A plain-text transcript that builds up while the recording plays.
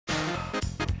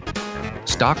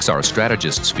Stocks our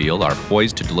strategists feel are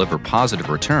poised to deliver positive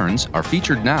returns are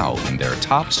featured now in their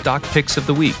top stock picks of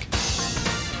the week.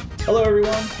 Hello,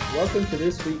 everyone. Welcome to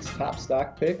this week's Top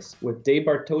Stock Picks with Dave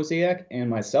Bartosiak and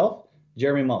myself,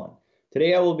 Jeremy Mullen.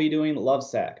 Today I will be doing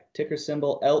Lovesac, ticker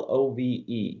symbol LOVE.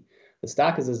 The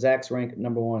stock is a Zacks ranked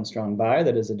 #1 strong buy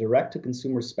that is a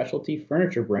direct-to-consumer specialty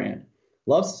furniture brand.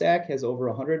 Lovesac has over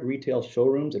 100 retail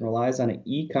showrooms and relies on an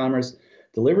e-commerce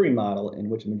delivery model in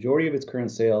which a majority of its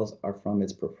current sales are from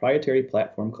its proprietary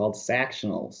platform called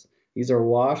Sactionals. These are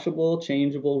washable,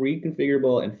 changeable,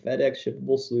 reconfigurable, and FedEx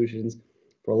shippable solutions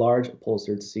for large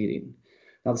upholstered seating.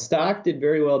 Now, the stock did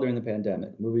very well during the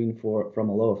pandemic, moving from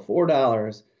a low of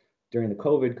 $4 during the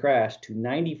COVID crash to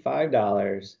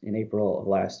 $95 in April of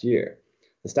last year.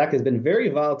 The stock has been very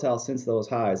volatile since those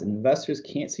highs, and investors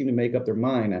can't seem to make up their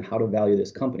mind on how to value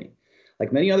this company.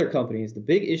 Like many other companies, the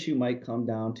big issue might come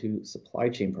down to supply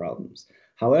chain problems.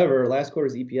 However, last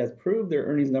quarter's EPS proved their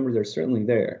earnings numbers are certainly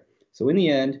there. So in the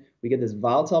end, we get this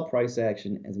volatile price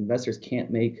action as investors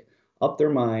can't make up their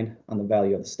mind on the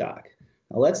value of the stock.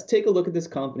 Now let's take a look at this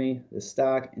company, this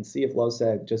stock, and see if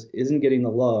Lovesac just isn't getting the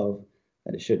love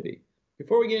that it should be.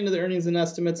 Before we get into the earnings and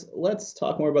estimates, let's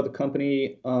talk more about the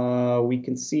company. We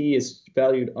can see it's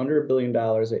valued under $1 billion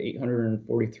at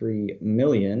 $843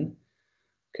 million.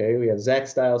 Okay, we have Zacks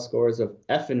style scores of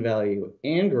F in value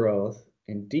and growth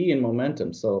and D in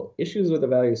momentum. So issues with the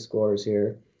value scores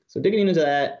here. So digging into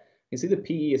that, you can see the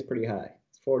PE is pretty high.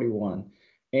 It's 41.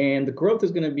 And the growth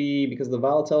is going to be, because of the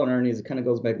volatile in earnings, it kind of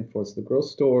goes back and forth. So the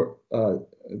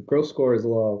growth score is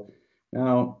low.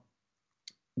 Now,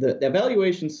 the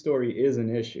valuation story is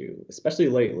an issue, especially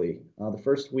lately. The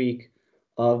first week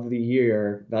of the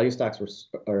year, value stocks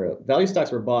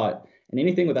were bought, and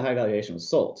anything with a high valuation was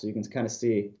sold. So you can kind of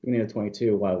see beginning of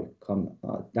 22 why we've come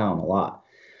down a lot.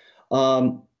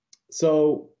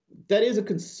 So that is a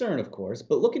concern, of course.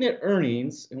 But looking at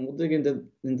earnings, and we'll dig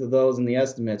into those in the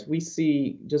estimates, we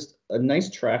see just a nice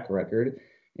track record.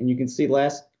 And you can see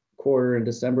last quarter in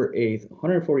December 8th,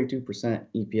 142%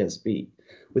 EPS beat.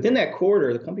 Within that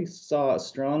quarter, the company saw a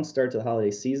strong start to the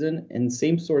holiday season, and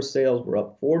same-store sales were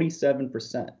up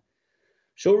 47%.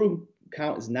 Showroom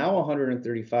count is now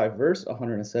 135 versus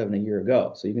 107 a year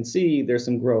ago. So you can see there's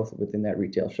some growth within that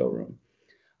retail showroom.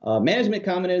 Management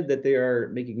commented that they are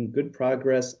making good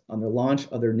progress on the launch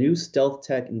of their new Stealth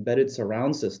Tech embedded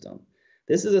surround system.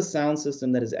 This is a sound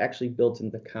system that is actually built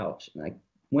into the couch. And I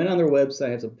went on their website,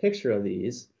 I have a picture of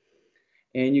these,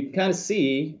 and you can kind of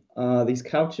see these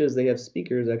couches, they have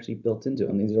speakers actually built into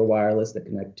them. These are wireless that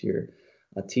connect to your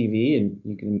TV, and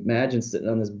you can imagine sitting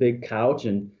on this big couch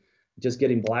and just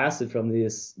getting blasted from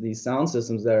these sound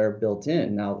systems that are built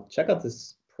in. Now, check out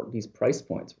these price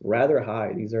points, rather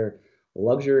high. These are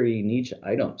luxury niche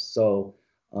items. So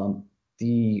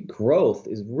the growth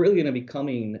is really going to be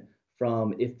coming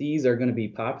from if these are going to be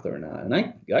popular or not. And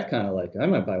I kind of like it. I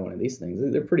might buy one of these things.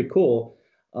 They're pretty cool.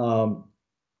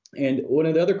 And one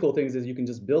of the other cool things is you can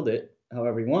just build it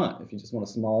however you want. If you just want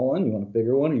a small one, you want a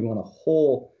bigger one, you want a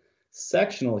whole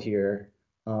sectional here,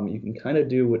 you can kind of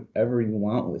do whatever you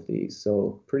want with these.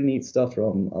 So pretty neat stuff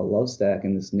from Lovesac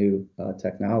and this new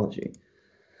technology.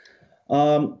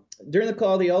 During the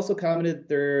call, they also commented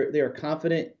they are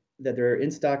confident that their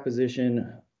in-stock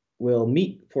position will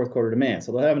meet fourth quarter demand.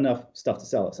 So they'll have enough stuff to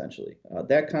sell, essentially.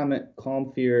 That comment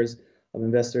calmed fears of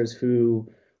investors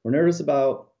who were nervous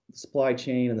about the supply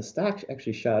chain, and the stock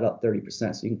actually shot up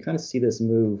 30%. So you can kind of see this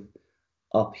move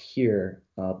up here,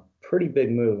 pretty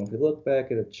big move. If we look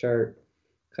back at a chart,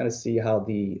 kind of see how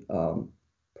the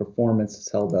performance has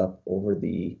held up over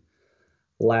the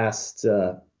last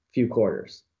few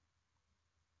quarters.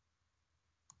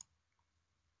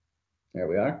 There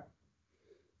we are.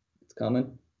 It's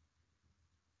coming.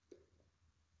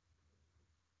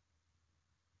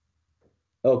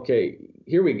 Okay,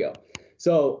 here we go.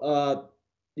 So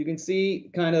you can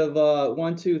see kind of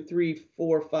 1, 2, 3,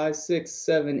 4, 5, 6,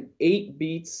 7, 8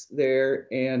 beats there,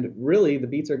 and really the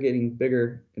beats are getting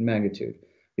bigger in magnitude.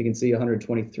 You can see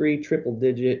 123, triple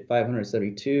digit,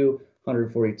 572,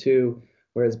 142,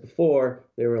 whereas before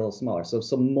they were a little smaller. So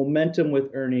some momentum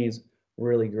with earnings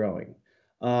really growing.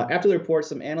 After the report,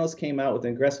 some analysts came out with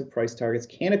aggressive price targets.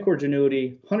 Canaccord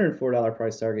Genuity, $104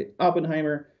 price target.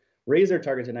 Oppenheimer raised their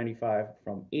target to 95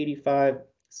 from 85.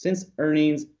 Since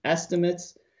earnings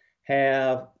estimates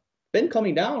have been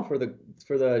coming down for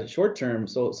the short term,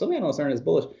 so some analysts aren't as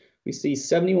bullish. We see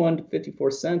 71 to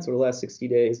 54 cents over the last 60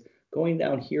 days going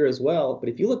down here as well. But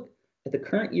if you look at the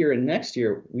current year and next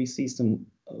year, we see some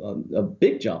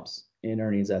big jumps in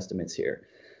earnings estimates here.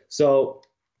 So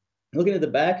looking at the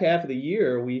back half of the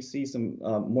year, we see some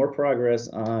more progress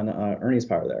on earnings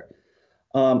power there.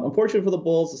 Unfortunately for the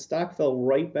bulls, the stock fell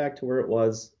right back to where it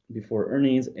was before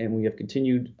earnings, and we have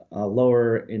continued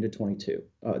lower into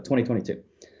 2022.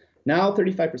 Now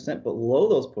 35% below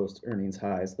those post-earnings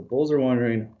highs. The bulls are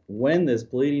wondering when this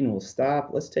bleeding will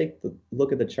stop. Let's take a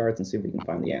look at the charts and see if we can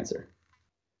find the answer.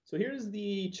 So here's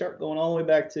the chart going all the way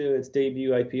back to its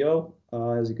debut IPO.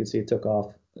 As you can see, it took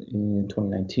off in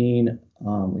 2019.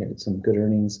 We had some good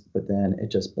earnings, but then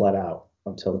it just bled out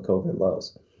until the COVID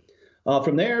lows.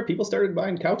 From there, people started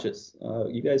buying couches.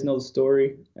 You guys know the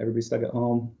story. Everybody's stuck at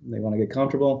home. They want to get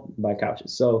comfortable, buy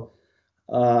couches. So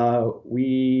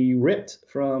we ripped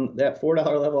from that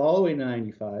 $4 level all the way to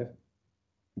 95.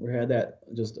 We had that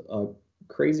just a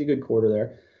crazy good quarter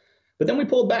there. But then we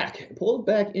pulled back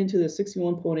into the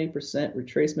 61.8%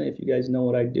 retracement. If you guys know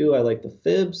what I do, I like the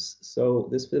fibs. So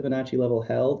this Fibonacci level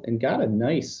held and got a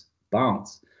nice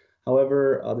bounce.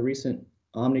 However, the recent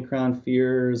Omicron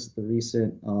fears, the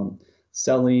recent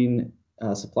selling,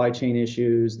 supply chain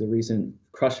issues, the recent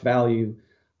crush value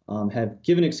have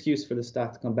given excuse for the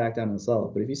stock to come back down to this level.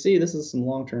 But if you see, this is some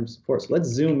long-term support. So let's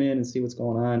zoom in and see what's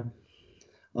going on.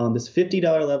 This $50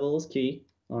 level is key,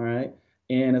 all right?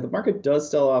 And if the market does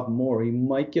sell off more, you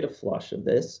might get a flush of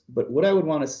this. But what I would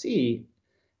want to see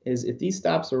is if these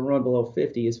stops are run below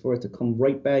 50, is for it to come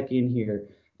right back in here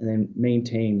and then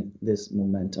maintain this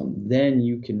momentum. Then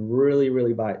you can really,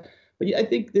 really buy it. But yeah, I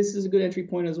think this is a good entry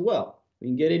point as well. We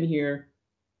can get in here.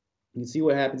 You can see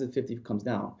what happens if 50 comes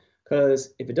down.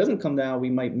 Because if it doesn't come down, we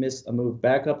might miss a move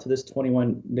back up to this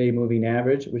 21-day moving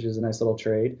average, which is a nice little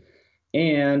trade.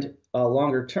 And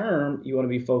longer term, you want to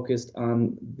be focused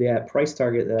on that price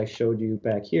target that I showed you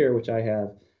back here, which I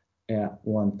have at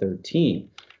 113.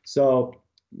 So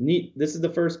this is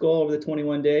the first goal over the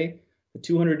 21-day. The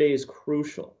 200-day is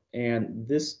crucial. And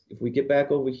this, if we get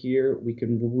back over here, we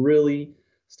can really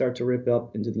start to rip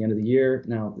up into the end of the year.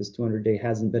 Now, this 200-day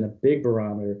hasn't been a big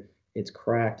barometer. It's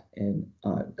cracked and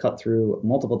cut through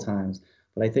multiple times.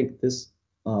 But I think this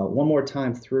one more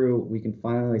time through, we can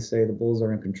finally say the bulls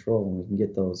are in control and we can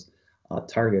get those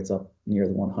targets up near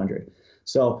the 100.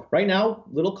 So right now,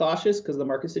 a little cautious because of the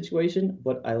market situation,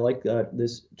 but I like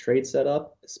this trade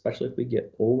setup, especially if we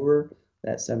get over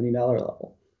that $70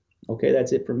 level. Okay,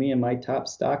 that's it for me and my top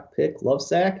stock pick,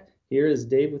 Lovesac. Here is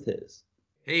Dave with his.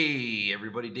 Hey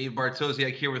everybody, Dave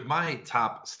Bartosiak here with my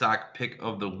top stock pick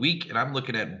of the week, and I'm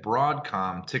looking at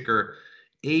Broadcom, ticker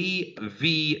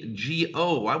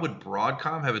AVGO. Why would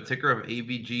Broadcom have a ticker of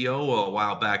AVGO? Well, a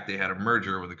while back they had a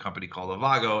merger with a company called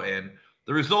Avago, and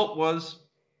the result was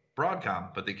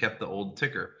Broadcom, but they kept the old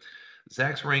ticker.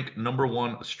 Zacks rank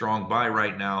 #1, a strong buy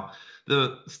right now.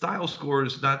 The style score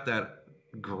is not that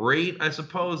great, I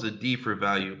suppose. A D for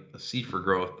value, a C for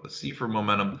growth, a C for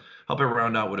momentum. Help it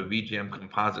round out with a VGM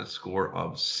composite score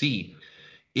of C.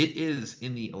 It is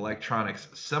in the electronics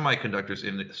semiconductors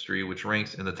industry, which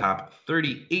ranks in the top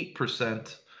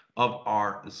 38% of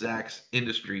our Zacks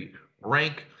industry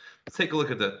rank. Let's take a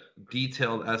look at the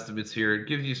detailed estimates here. It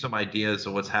gives you some ideas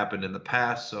of what's happened in the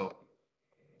past. So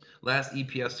last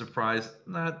EPS surprise,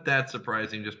 not that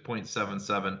surprising, just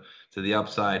 0.77 to the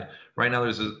upside. Right now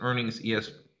there's an earnings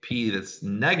ESP that's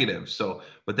negative. So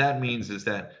what that means is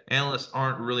that analysts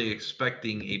aren't really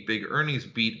expecting a big earnings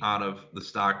beat out of the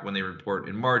stock when they report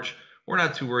in March. We're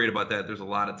not too worried about that. There's a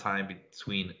lot of time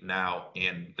between now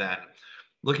and then.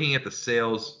 Looking at the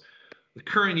sales, the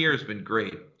current year has been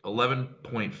great.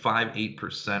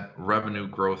 11.58% revenue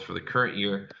growth for the current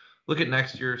year. Look at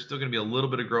next year, still going to be a little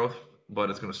bit of growth,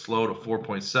 but it's going to slow to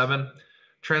 4.7.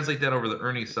 Translate that over the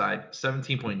earnings side,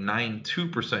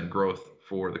 17.92% growth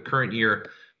for the current year,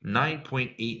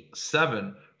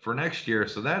 9.87 for next year.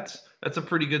 So that's a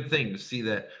pretty good thing to see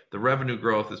that the revenue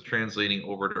growth is translating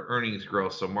over to earnings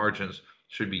growth. So margins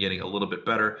should be getting a little bit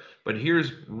better. But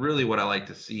here's really what I like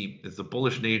to see is the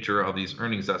bullish nature of these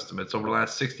earnings estimates over the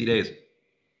last 60 days.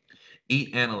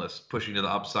 8 analysts pushing to the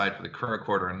upside for the current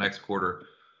quarter and next quarter,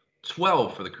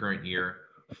 12 for the current year,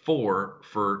 4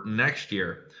 for next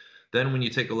year. Then when you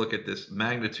take a look at this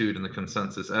magnitude and the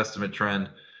consensus estimate trend,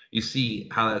 you see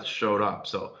how that's showed up.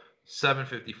 So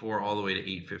 754 all the way to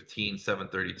 815,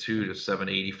 732 to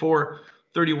 784,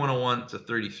 3101 to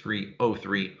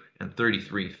 3303, and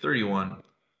 3331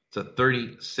 to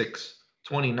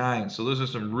 3629. So those are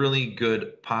some really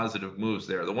good positive moves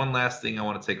there. The one last thing I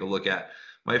want to take a look at,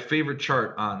 my favorite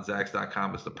chart on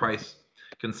Zacks.com is the price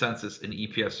consensus and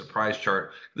EPS surprise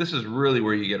chart. This is really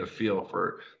where you get a feel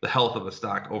for the health of a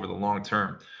stock over the long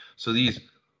term. So these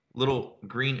little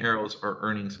green arrows are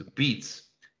earnings beats.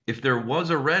 If there was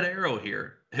a red arrow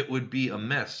here, it would be a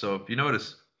miss. So if you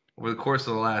notice, over the course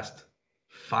of the last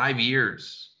 5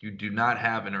 years, you do not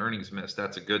have an earnings miss.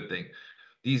 That's a good thing.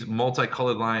 These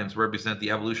multicolored lines represent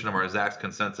the evolution of our Zacks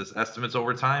consensus estimates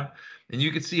over time. And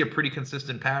you can see a pretty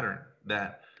consistent pattern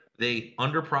that they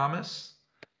underpromise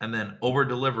and then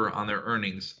over-deliver on their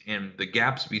earnings. And the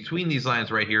gaps between these lines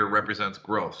right here represents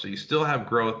growth. So you still have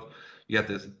growth. You got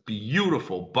this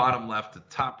beautiful bottom left to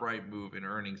top right move in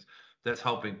earnings that's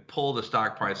helping pull the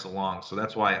stock price along. So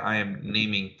that's why I am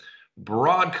naming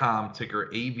Broadcom, ticker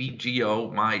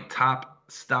AVGO, my top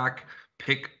stock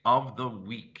pick of the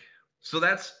week. So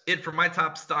that's it for my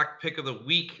top stock pick of the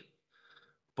week.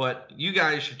 But you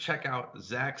guys should check out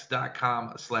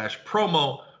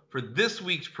Zacks.com/promo for this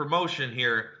week's promotion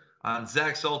here on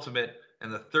Zacks Ultimate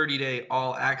and the 30-day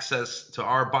all access to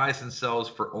our buys and sells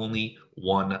for only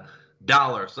 $1.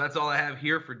 So that's all I have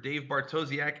here for Dave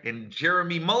Bartosiak and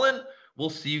Jeremy Mullen.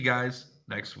 We'll see you guys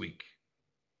next week.